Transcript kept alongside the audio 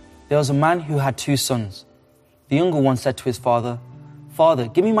There was a man who had 2 sons. The younger one said to his father, "Father,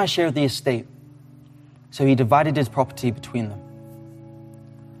 give me my share of the estate." So he divided his property between them.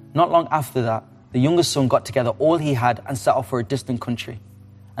 Not long after that, the younger son got together all he had and set off for a distant country,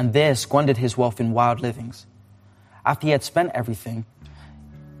 and there squandered his wealth in wild livings. After he had spent everything,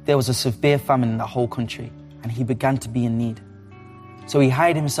 there was a severe famine in the whole country, and he began to be in need. So he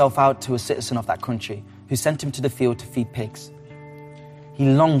hired himself out to a citizen of that country, who sent him to the field to feed pigs. He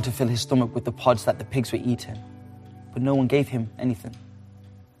longed to fill his stomach with the pods that the pigs were eating, but no one gave him anything.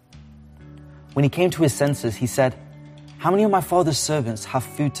 When he came to his senses, he said, "How many of my father's servants have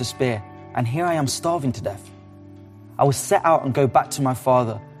food to spare, and here I am starving to death? I will set out and go back to my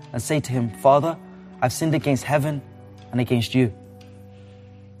father and say to him, 'Father, I've sinned against heaven and against you.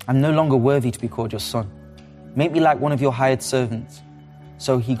 I'm no longer worthy to be called your son. Make me like one of your hired servants.'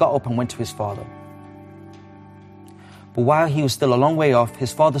 So he got up and went to his father. But while he was still a long way off,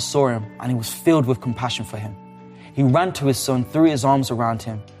 his father saw him, and he was filled with compassion for him. He ran to his son, threw his arms around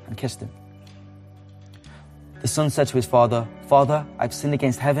him, and kissed him. The son said to his father, 'Father, I've sinned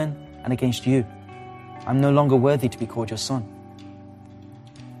against heaven and against you. I'm no longer worthy to be called your son.'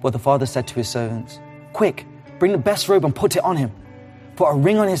 But the father said to his servants, 'Quick, bring the best robe and put it on him. Put a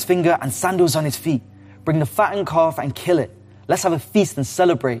ring on his finger and sandals on his feet. Bring the fattened calf and kill it. Let's have a feast and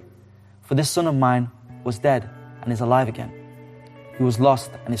celebrate. For this son of mine was dead and is alive again. He was lost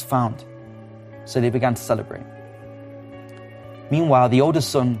and is found.' So they began to celebrate. Meanwhile, the older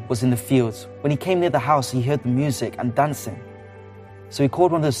son was in the fields. When he came near the house, he heard the music and dancing. So he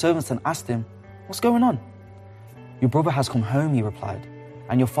called one of the servants and asked him, 'What's going on?' 'Your brother has come home,' he replied,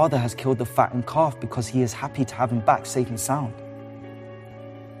 'and your father has killed the fattened calf because he is happy to have him back safe and sound.'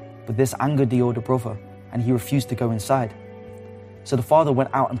 But this angered the older brother, and he refused to go inside. So the father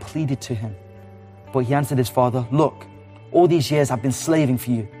went out and pleaded to him. But he answered his father, 'Look, all these years I've been slaving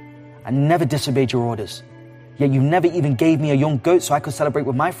for you and never disobeyed your orders. Yet you never even gave me a young goat so I could celebrate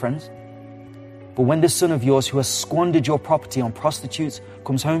with my friends. But when this son of yours who has squandered your property on prostitutes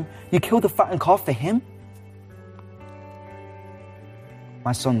comes home, you kill the fattened calf for him?'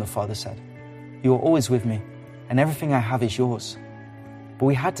 'My son,' the father said, 'you are always with me, and everything I have is yours. But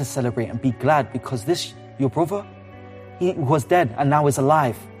we had to celebrate and be glad because this, your brother, he was dead and now is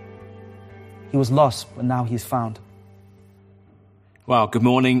alive. He was lost, but now he's found.'" Well, good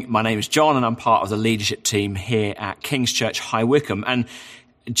morning. My name is John, and I'm part of the leadership team here at King's Church High Wycombe. And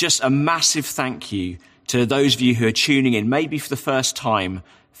just a massive thank you to those of you who are tuning in, maybe for the first time,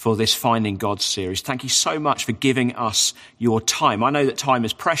 for this Finding God series. Thank you so much for giving us your time. I know that time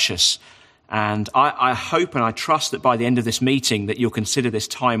is precious, and I hope and I trust that by the end of this meeting that you'll consider this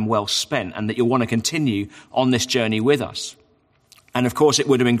time well spent and that you'll want to continue on this journey with us. And of course, it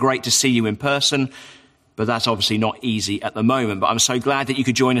would have been great to see you in person, but that's obviously not easy at the moment. But I'm so glad that you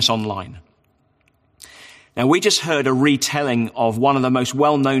could join us online. Now, we just heard a retelling of one of the most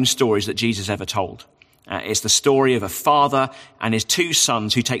well-known stories that Jesus ever told. It's the story of a father and his 2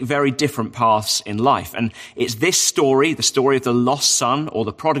 sons who take very different paths in life. And it's this story, the story of the lost son or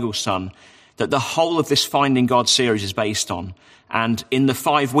the prodigal son, that the whole of this Finding God series is based on. And in the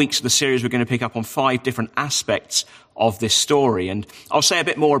 5 weeks of the series, we're going to pick up on 5 different aspects of this story. And I'll say a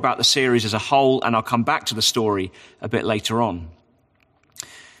bit more about the series as a whole, and I'll come back to the story a bit later on.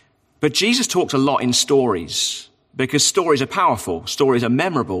 But Jesus talked a lot in stories because stories are powerful, stories are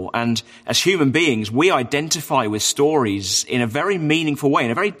memorable, and as human beings, we identify with stories in a very meaningful way,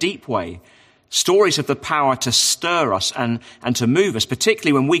 in a very deep way. Stories have the power to stir us and to move us,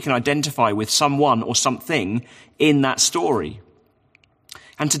 particularly when we can identify with someone or something in that story.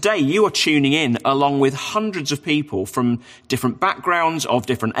 And today you are tuning in along with hundreds of people from different backgrounds, of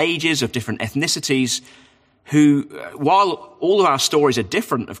different ages, of different ethnicities, who, while all of our stories are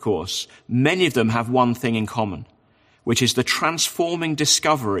different, of course, many of them have one thing in common, which is the transforming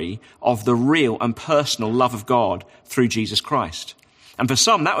discovery of the real and personal love of God through Jesus Christ. And for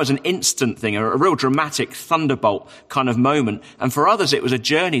some, that was an instant thing, a real dramatic thunderbolt kind of moment. And for others, it was a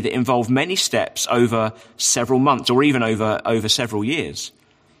journey that involved many steps over several months or even over several years.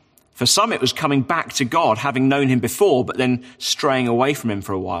 For some, it was coming back to God, having known him before, but then straying away from him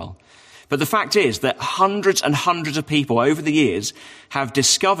for a while. But the fact is that hundreds and hundreds of people over the years have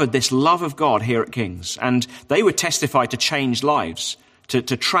discovered this love of God here at King's, and they would testify to changed lives, to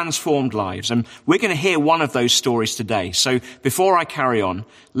transformed lives. And we're going to hear one of those stories today. So before I carry on,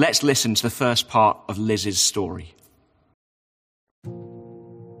 let's listen to the first part of Liz's story.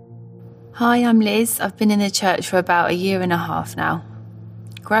 Hi, I'm Liz. I've been in the church for about 1.5 years now.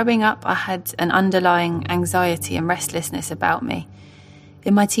 Growing up, I had an underlying anxiety and restlessness about me.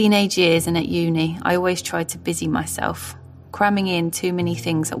 In my teenage years and at uni, I always tried to busy myself. cramming in too many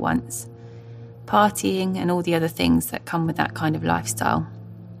things at once, partying and all the other things that come with that kind of lifestyle.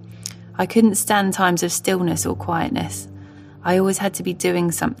 I couldn't stand times of stillness or quietness. I always had to be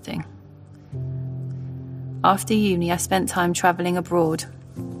doing something. After uni, I spent time travelling abroad,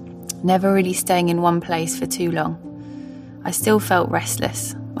 never really staying in one place for too long. I still felt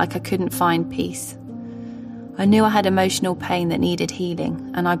restless, like I couldn't find peace. I knew I had emotional pain that needed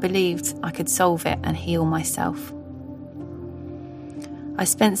healing, and I believed I could solve it and heal myself. I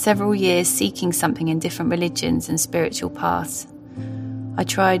spent several years seeking something in different religions and spiritual paths. I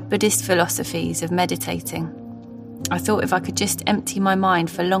tried Buddhist philosophies of meditating. I thought if I could just empty my mind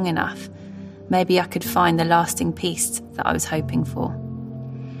for long enough, maybe I could find the lasting peace that I was hoping for.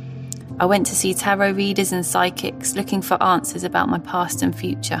 I went to see tarot readers and psychics looking for answers about my past and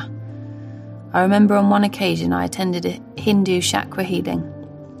future. I remember on one occasion I attended a Hindu chakra healing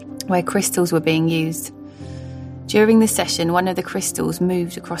where crystals were being used. During the session, one of the crystals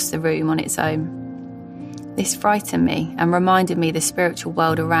moved across the room on its own. This frightened me and reminded me the spiritual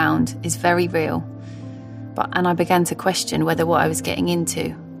world around is very real, and I began to question whether what I was getting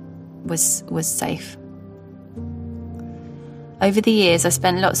into was safe. Over the years, I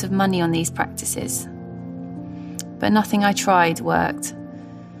spent lots of money on these practices, but nothing I tried worked.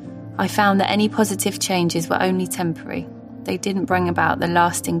 I found that any positive changes were only temporary. They didn't bring about the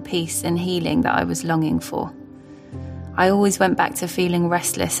lasting peace and healing that I was longing for. I always went back to feeling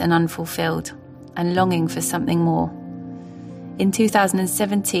restless and unfulfilled, and longing for something more. In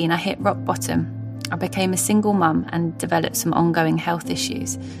 2017, I hit rock bottom. I became a single mum and developed some ongoing health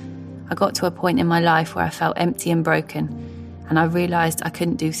issues. I got to a point in my life where I felt empty and broken, and I realised I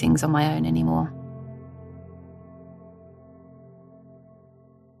couldn't do things on my own anymore.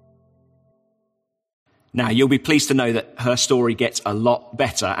 Now, you'll be pleased to know that her story gets a lot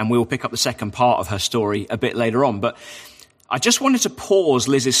better, and we'll pick up the second part of her story a bit later on. But I just wanted to pause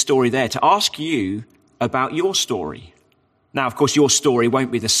Liz's story there to ask you about your story. Now, of course, your story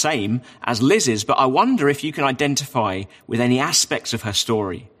won't be the same as Liz's, but I wonder if you can identify with any aspects of her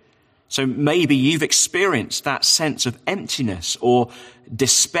story. So maybe you've experienced that sense of emptiness or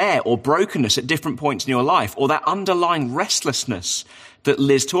despair or brokenness at different points in your life, or that underlying restlessness that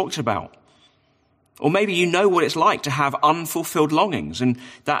Liz talked about. Or maybe you know what it's like to have unfulfilled longings and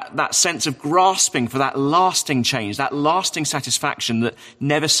that sense of grasping for that lasting change, that lasting satisfaction that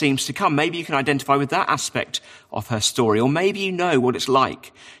never seems to come. Maybe you can identify with that aspect of her story. Or maybe you know what it's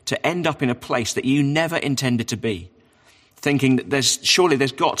like to end up in a place that you never intended to be, thinking that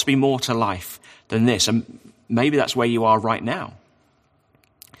there's got to be more to life than this. And maybe that's where you are right now.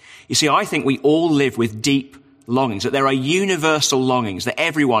 You see, I think we all live with deep longings, that there are universal longings that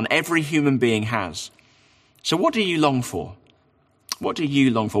every human being has. So what do you long for? What do you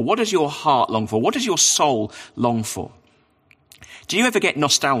long for? What does your heart long for? What does your soul long for? Do you ever get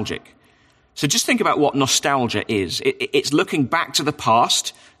nostalgic? So just think about what nostalgia is. It's looking back to the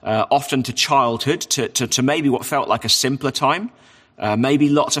past, often to childhood, to maybe what felt like a simpler time, maybe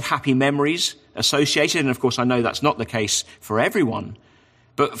lots of happy memories associated. And of course, I know that's not the case for everyone.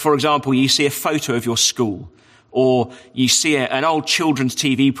 But for example, you see a photo of your school, or you see an old children's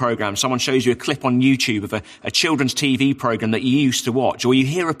TV program. Someone shows you a clip on YouTube of a children's TV program that you used to watch, or you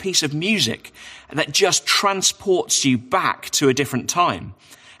hear a piece of music that just transports you back to a different time.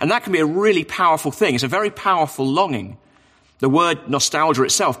 And that can be a really powerful thing. It's a very powerful longing. The word nostalgia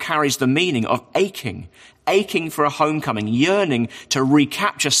itself carries the meaning of aching for a homecoming, yearning to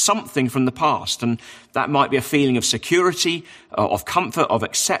recapture something from the past. And that might be a feeling of security, of comfort, of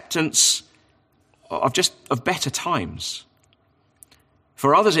acceptance, of better times.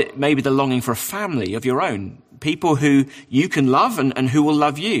 For others, it may be the longing for a family of your own, people who you can love and who will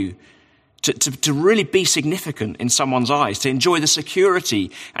love you, to really be significant in someone's eyes, to enjoy the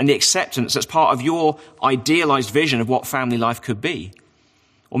security and the acceptance that's part of your idealized vision of what family life could be.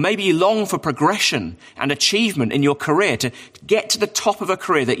 Or maybe you long for progression and achievement in your career, to get to the top of a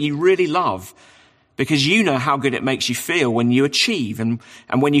career that you really love, because you know how good it makes you feel when you achieve and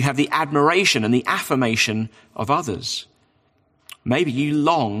when you have the admiration and the affirmation of others. Maybe you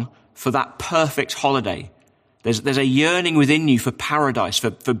long for that perfect holiday. There's a yearning within you for paradise,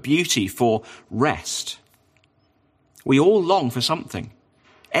 for beauty, for rest. We all long for something,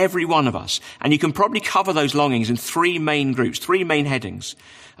 every one of us. And you can probably cover those longings in three main groups, three main headings: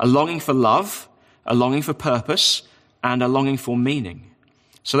 a longing for love, a longing for purpose, and a longing for meaning.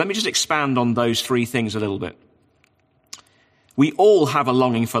 So let me just expand on those three things a little bit. We all have a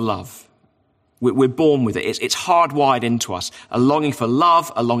longing for love. We're born with it. It's hardwired into us. A longing for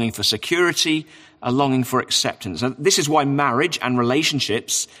love, a longing for security, a longing for acceptance. And this is why marriage and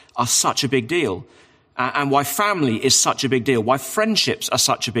relationships are such a big deal. and why family is such a big deal, why friendships are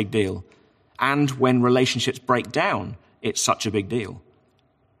such a big deal, and when relationships break down, it's such a big deal.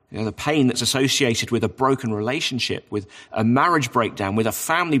 The pain that's associated with a broken relationship, with a marriage breakdown, with a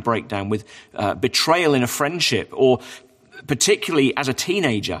family breakdown, with betrayal in a friendship, or particularly as a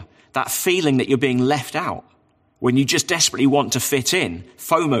teenager, that feeling that you're being left out when you just desperately want to fit in.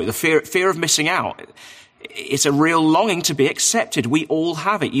 FOMO, the fear of missing out. It's a real longing to be accepted. We all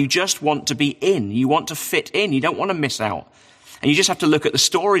have it. You just want to be in. You want to fit in. You don't want to miss out. And you just have to look at the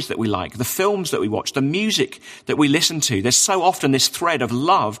stories that we like, the films that we watch, the music that we listen to. There's so often this thread of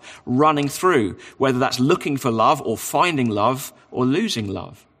love running through, whether that's looking for love or finding love or losing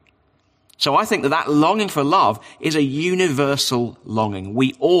love. So I think that longing for love is a universal longing.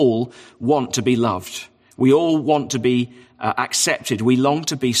 We all want to be loved. We all want to be accepted. We long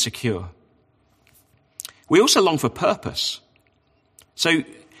to be secure. We also long for purpose. So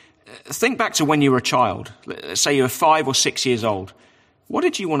think back to when you were a child. Let's say you were 5 or 6 years old. What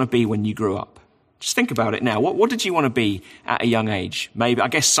did you want to be when you grew up? Just think about it now. What did you want to be at a young age? Maybe, I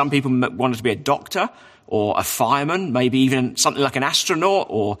guess some people wanted to be a doctor or a fireman, maybe even something like an astronaut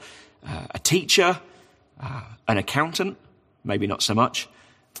or a teacher, an accountant, maybe not so much.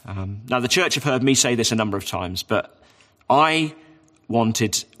 Now, the church have heard me say this a number of times, but I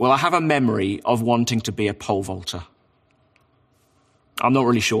have a memory of wanting to be a pole vaulter. I'm not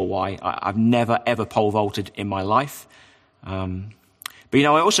really sure why. I've never, ever pole vaulted in my life. But, I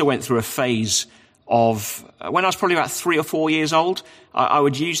also went through a phase of, when I was probably about 3 or 4 years old, I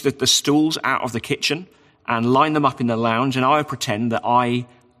would use the stools out of the kitchen and line them up in the lounge, and I would pretend that I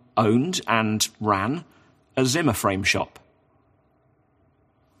owned and ran a Zimmer frame shop,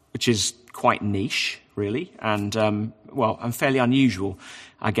 which is quite niche, really, and, and fairly unusual,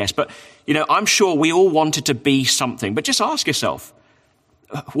 I guess. But, I'm sure we all wanted to be something. But just ask yourself,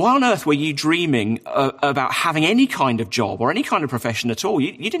 why on earth were you dreaming about having any kind of job or any kind of profession at all?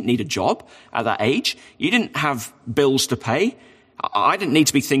 You didn't need a job at that age. You didn't have bills to pay. I didn't need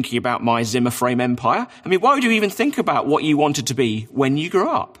to be thinking about my Zimmer frame empire. I mean, why would you even think about what you wanted to be when you grew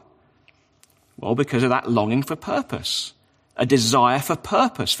up? Well, because of that longing for purpose, a desire for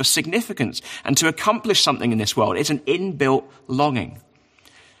purpose, for significance, and to accomplish something in this world. It's an inbuilt longing.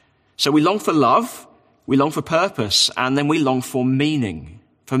 So we long for love, we long for purpose, and then we long for meaning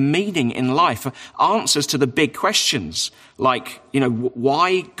in life, for answers to the big questions, like,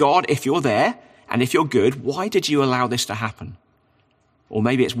 why, God, if you're there, and if you're good, why did you allow this to happen? Or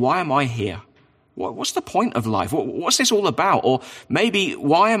maybe it's, why am I here? What's the point of life? What's this all about? Or maybe,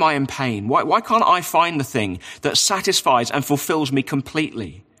 why am I in pain? Why can't I find the thing that satisfies and fulfills me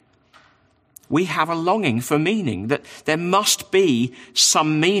completely? We have a longing for meaning, that there must be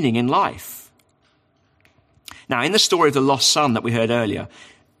some meaning in life. Now, in the story of the lost son that we heard earlier,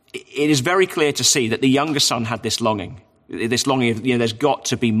 it is very clear to see that the younger son had this longing of, there's got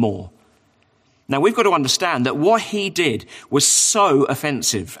to be more. Now, we've got to understand that what he did was so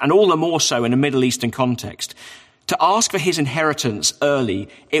offensive, and all the more so in a Middle Eastern context. To ask for his inheritance early,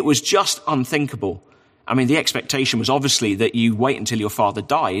 it was just unthinkable. I mean, the expectation was obviously that you wait until your father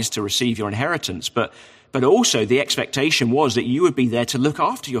dies to receive your inheritance, but also the expectation was that you would be there to look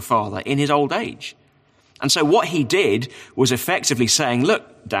after your father in his old age. And so what he did was effectively saying,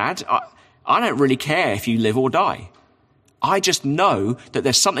 look, Dad, I don't really care if you live or die. I just know that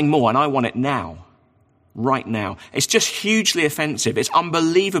there's something more and I want it now, right now. It's just hugely offensive. It's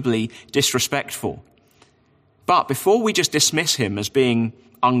unbelievably disrespectful. But before we just dismiss him as being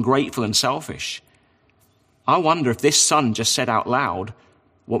ungrateful and selfish, I wonder if this son just said out loud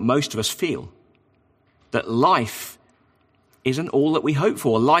what most of us feel, that life isn't all that we hope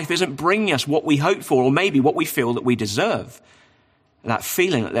for. Life isn't bringing us what we hope for, or maybe what we feel that we deserve. That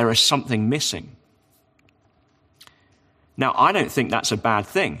feeling that there is something missing. Now, I don't think that's a bad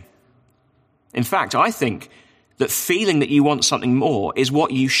thing. In fact, I think that feeling that you want something more is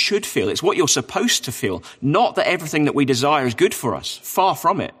what you should feel. It's what you're supposed to feel. Not that everything that we desire is good for us. Far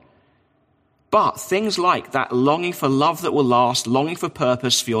from it. But things like that longing for love that will last, longing for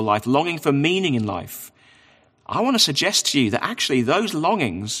purpose for your life, longing for meaning in life, I want to suggest to you that actually those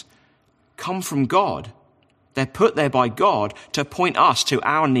longings come from God. They're put there by God to point us to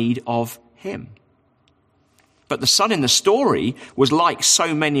our need of him. But the son in the story was like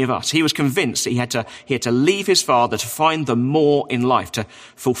so many of us. He was convinced that he had to leave his father to find the more in life, to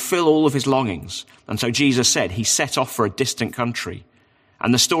fulfill all of his longings. And so Jesus said he set off for a distant country.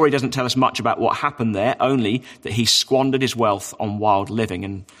 And the story doesn't tell us much about what happened there, only that he squandered his wealth on wild living.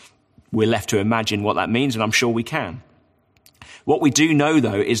 And we're left to imagine what that means, and I'm sure we can. What we do know,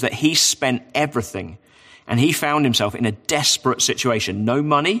 though, is that he spent everything, and he found himself in a desperate situation. No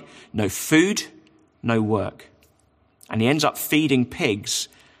money, no food, no work. And he ends up feeding pigs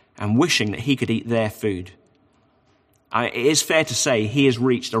and wishing that he could eat their food. It is fair to say he has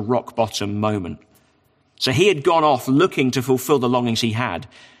reached a rock bottom moment. So he had gone off looking to fulfill the longings he had,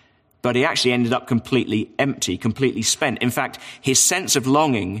 but he actually ended up completely empty, completely spent. In fact, his sense of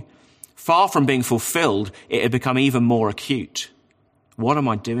longing, far from being fulfilled, it had become even more acute. What am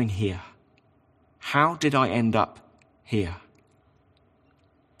I doing here? How did I end up here?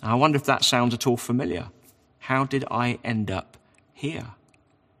 I wonder if that sounds at all familiar. How did I end up here?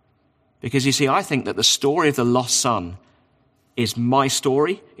 Because you see, I think that the story of the lost son is my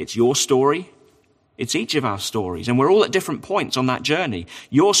story, it's your story, it's each of our stories, and we're all at different points on that journey.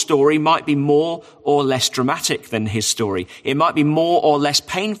 Your story might be more or less dramatic than his story. It might be more or less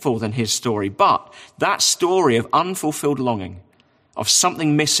painful than his story, but that story of unfulfilled longing, of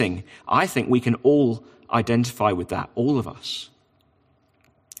something missing, I think we can all identify with that, all of us.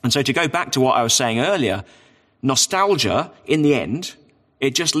 And so to go back to what I was saying earlier, nostalgia, in the end,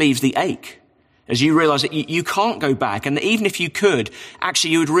 it just leaves the ache. As you realize that you can't go back, and even if you could,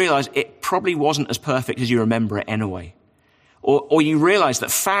 actually you would realize it probably wasn't as perfect as you remember it anyway. Or you realize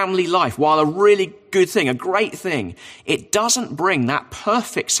that family life, while a really good thing, a great thing, it doesn't bring that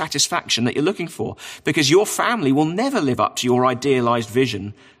perfect satisfaction that you're looking for, because your family will never live up to your idealized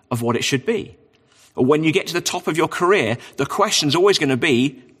vision of what it should be. Or when you get to the top of your career, the question's always going to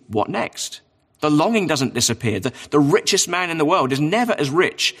be, what next? The longing doesn't disappear. The richest man in the world is never as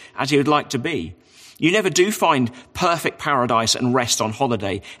rich as he would like to be. You never do find perfect paradise and rest on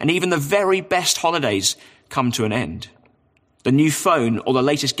holiday, and even the very best holidays come to an end. The new phone or the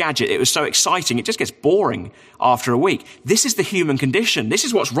latest gadget, it was so exciting, it just gets boring after a week. This is the human condition. This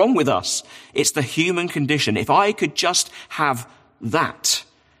is what's wrong with us. It's the human condition. If I could just have that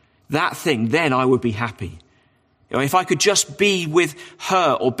thing, then I would be happy. If I could just be with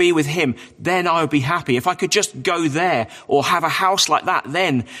her or be with him, then I would be happy. If I could just go there or have a house like that,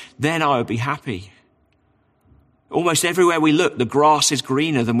 then I would be happy. Almost everywhere we look, the grass is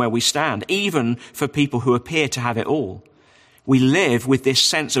greener than where we stand, even for people who appear to have it all. We live with this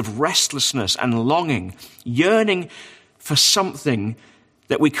sense of restlessness and longing, yearning for something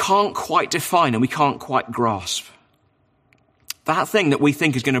that we can't quite define and we can't quite grasp. That thing that we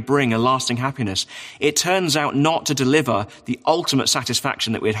think is going to bring a lasting happiness, it turns out not to deliver the ultimate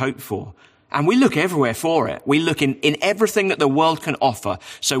satisfaction that we had hoped for. And we look everywhere for it. We look in everything that the world can offer.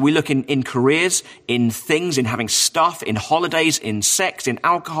 So we look in careers, in things, in having stuff, in holidays, in sex, in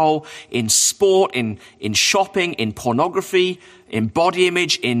alcohol, in sport, in shopping, in pornography, in body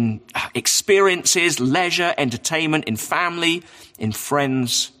image, in experiences, leisure, entertainment, in family, in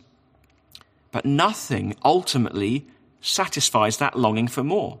friends. But nothing ultimately satisfies that longing for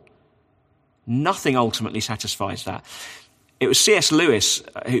more. Nothing ultimately satisfies that. It was C.S. Lewis,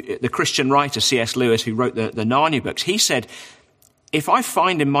 the Christian writer C.S. Lewis, who wrote the Narnia books. He said, if I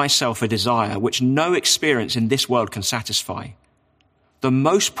find in myself a desire which no experience in this world can satisfy, the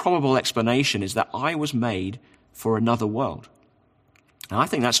most probable explanation is that I was made for another world. And I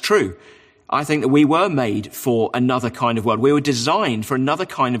think that's true. I think that we were made for another kind of world. We were designed for another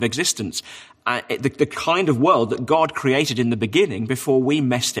kind of existence, the kind of world that God created in the beginning before we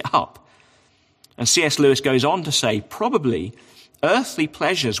messed it up. And C.S. Lewis goes on to say, probably earthly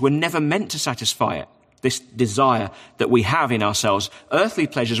pleasures were never meant to satisfy it, this desire that we have in ourselves. Earthly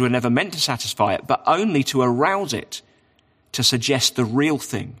pleasures were never meant to satisfy it, but only to arouse it, to suggest the real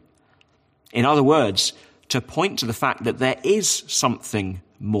thing. In other words, to point to the fact that there is something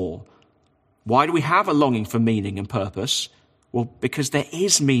more. Why do we have a longing for meaning and purpose? Well, because there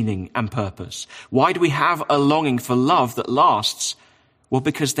is meaning and purpose. Why do we have a longing for love that lasts? Well,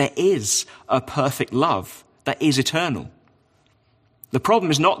 because there is a perfect love that is eternal. The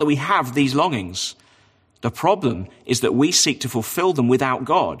problem is not that we have these longings. The problem is that we seek to fulfill them without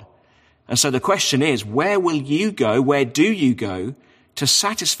God. And so the question is, where will you go, where do you go to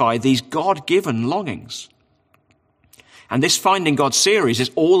satisfy these God-given longings? And this Finding God series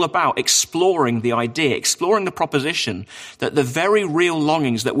is all about exploring the idea, exploring the proposition that the very real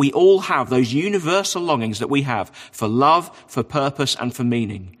longings that we all have, those universal longings that we have for love, for purpose, and for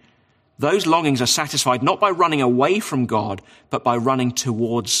meaning, those longings are satisfied not by running away from God, but by running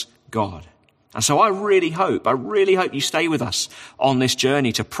towards God. And so I really hope you stay with us on this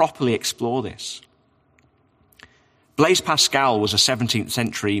journey to properly explore this. Blaise Pascal was a 17th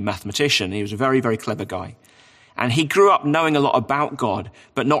century mathematician. He was a very, very clever guy. And he grew up knowing a lot about God,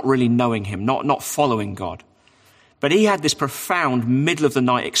 but not really knowing him, not following God. But he had this profound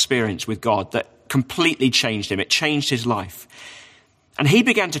middle-of-the-night experience with God that completely changed him. It changed his life. And he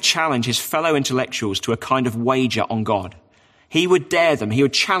began to challenge his fellow intellectuals to a kind of wager on God. He would dare them, he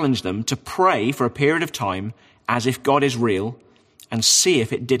would challenge them to pray for a period of time as if God is real and see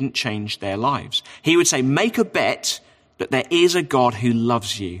if it didn't change their lives. He would say, make a bet that there is a God who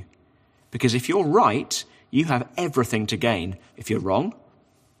loves you. Because if you're right, you have everything to gain. If you're wrong,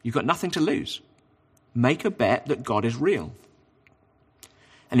 you've got nothing to lose. Make a bet that God is real.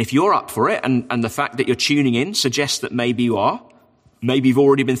 And if you're up for it, and the fact that you're tuning in suggests that maybe you are, maybe you've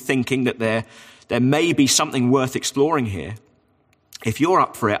already been thinking that there may be something worth exploring here. If you're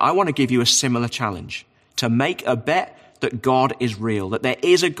up for it, I want to give you a similar challenge to make a bet that God is real, that there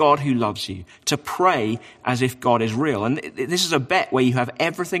is a God who loves you, to pray as if God is real. And this is a bet where you have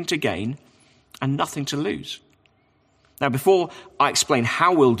everything to gain and nothing to lose. Now, before I explain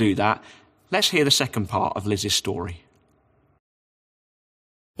how we'll do that, let's hear the second part of Liz's story.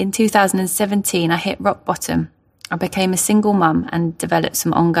 In 2017, I hit rock bottom. I became a single mum and developed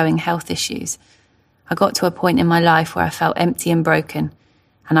some ongoing health issues. I got to a point in my life where I felt empty and broken,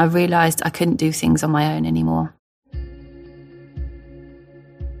 and I realised I couldn't do things on my own anymore.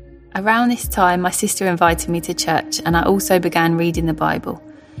 Around this time, my sister invited me to church, and I also began reading the Bible.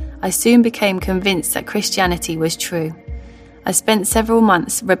 I soon became convinced that Christianity was true. I spent several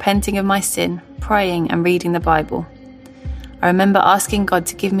months repenting of my sin, praying and reading the Bible. I remember asking God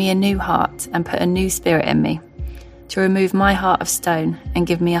to give me a new heart and put a new spirit in me, to remove my heart of stone and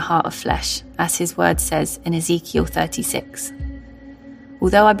give me a heart of flesh, as his word says in Ezekiel 36.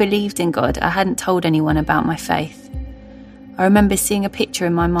 Although I believed in God, I hadn't told anyone about my faith. I remember seeing a picture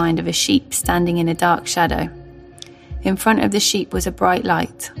in my mind of a sheep standing in a dark shadow. In front of the sheep was a bright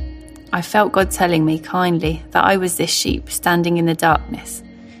light. I felt God telling me kindly that I was this sheep standing in the darkness.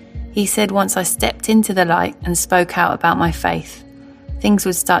 He said once I stepped into the light and spoke out about my faith, things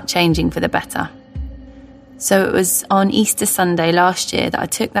would start changing for the better. So it was on Easter Sunday last year that I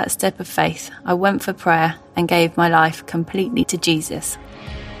took that step of faith. I went for prayer and gave my life completely to Jesus.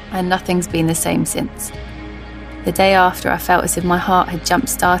 And nothing's been the same since. The day after, I felt as if my heart had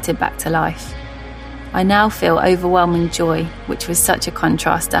jump-started back to life. I now feel overwhelming joy, which was such a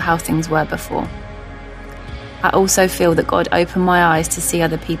contrast to how things were before. I also feel that God opened my eyes to see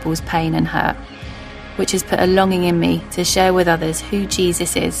other people's pain and hurt, which has put a longing in me to share with others who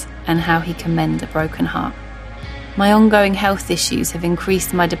Jesus is and how he can mend a broken heart. My ongoing health issues have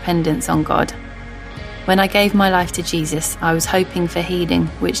increased my dependence on God. When I gave my life to Jesus, I was hoping for healing,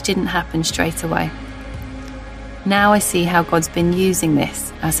 which didn't happen straight away. Now I see how God's been using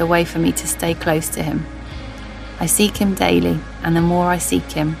this as a way for me to stay close to him. I seek him daily, and the more I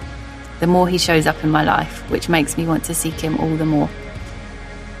seek him, the more he shows up in my life, which makes me want to seek him all the more.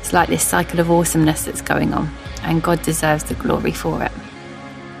 It's like this cycle of awesomeness that's going on, and God deserves the glory for it.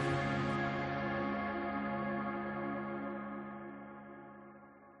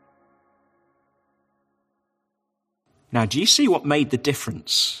 Now, do you see what made the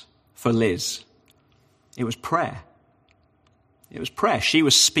difference for Liz? It was prayer. It was prayer. She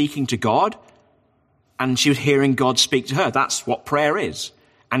was speaking to God, and she was hearing God speak to her. That's what prayer is.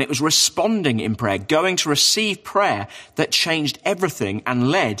 And it was responding in prayer, going to receive prayer that changed everything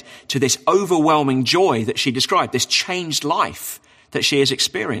and led to this overwhelming joy that she described, this changed life that she has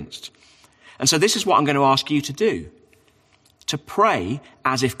experienced. And so this is what I'm going to ask you to do. To pray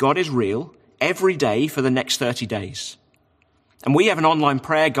as if God is real every day for the next 30 days. And we have an online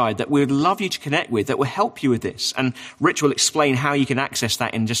prayer guide that we would love you to connect with that will help you with this. And Rich will explain how you can access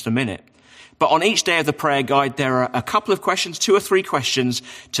that in just a minute. But on each day of the prayer guide, there are a couple of questions, 2 or 3 questions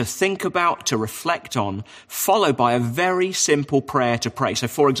to think about, to reflect on, followed by a very simple prayer to pray. So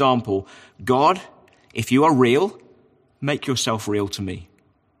for example, God, if you are real, make yourself real to me.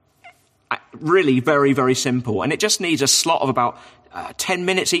 Really very, very simple. And it just needs a slot of about 10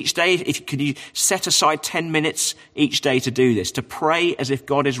 minutes each day. Could you set aside 10 minutes each day to do this, to pray as if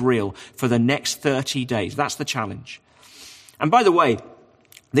God is real for the next 30 days? That's the challenge. And by the way,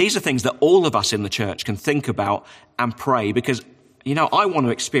 these are things that all of us in the church can think about and pray because, I want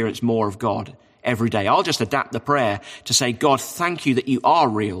to experience more of God every day. I'll just adapt the prayer to say, God, thank you that you are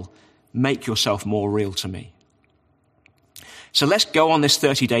real. Make yourself more real to me. So let's go on this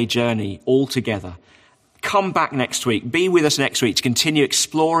 30-day journey all together. Come back next week. Be with us next week to continue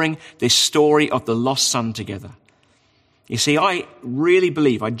exploring this story of the lost son together. You see, I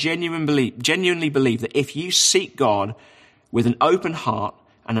genuinely believe that if you seek God with an open heart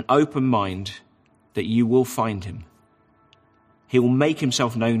and an open mind, that you will find him. He will make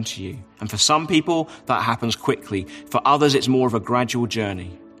himself known to you. And for some people, that happens quickly. For others, it's more of a gradual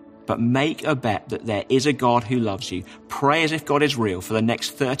journey. But make a bet that there is a God who loves you. Pray as if God is real for the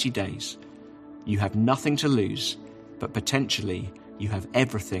next 30 days. You have nothing to lose, but potentially you have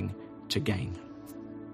everything to gain.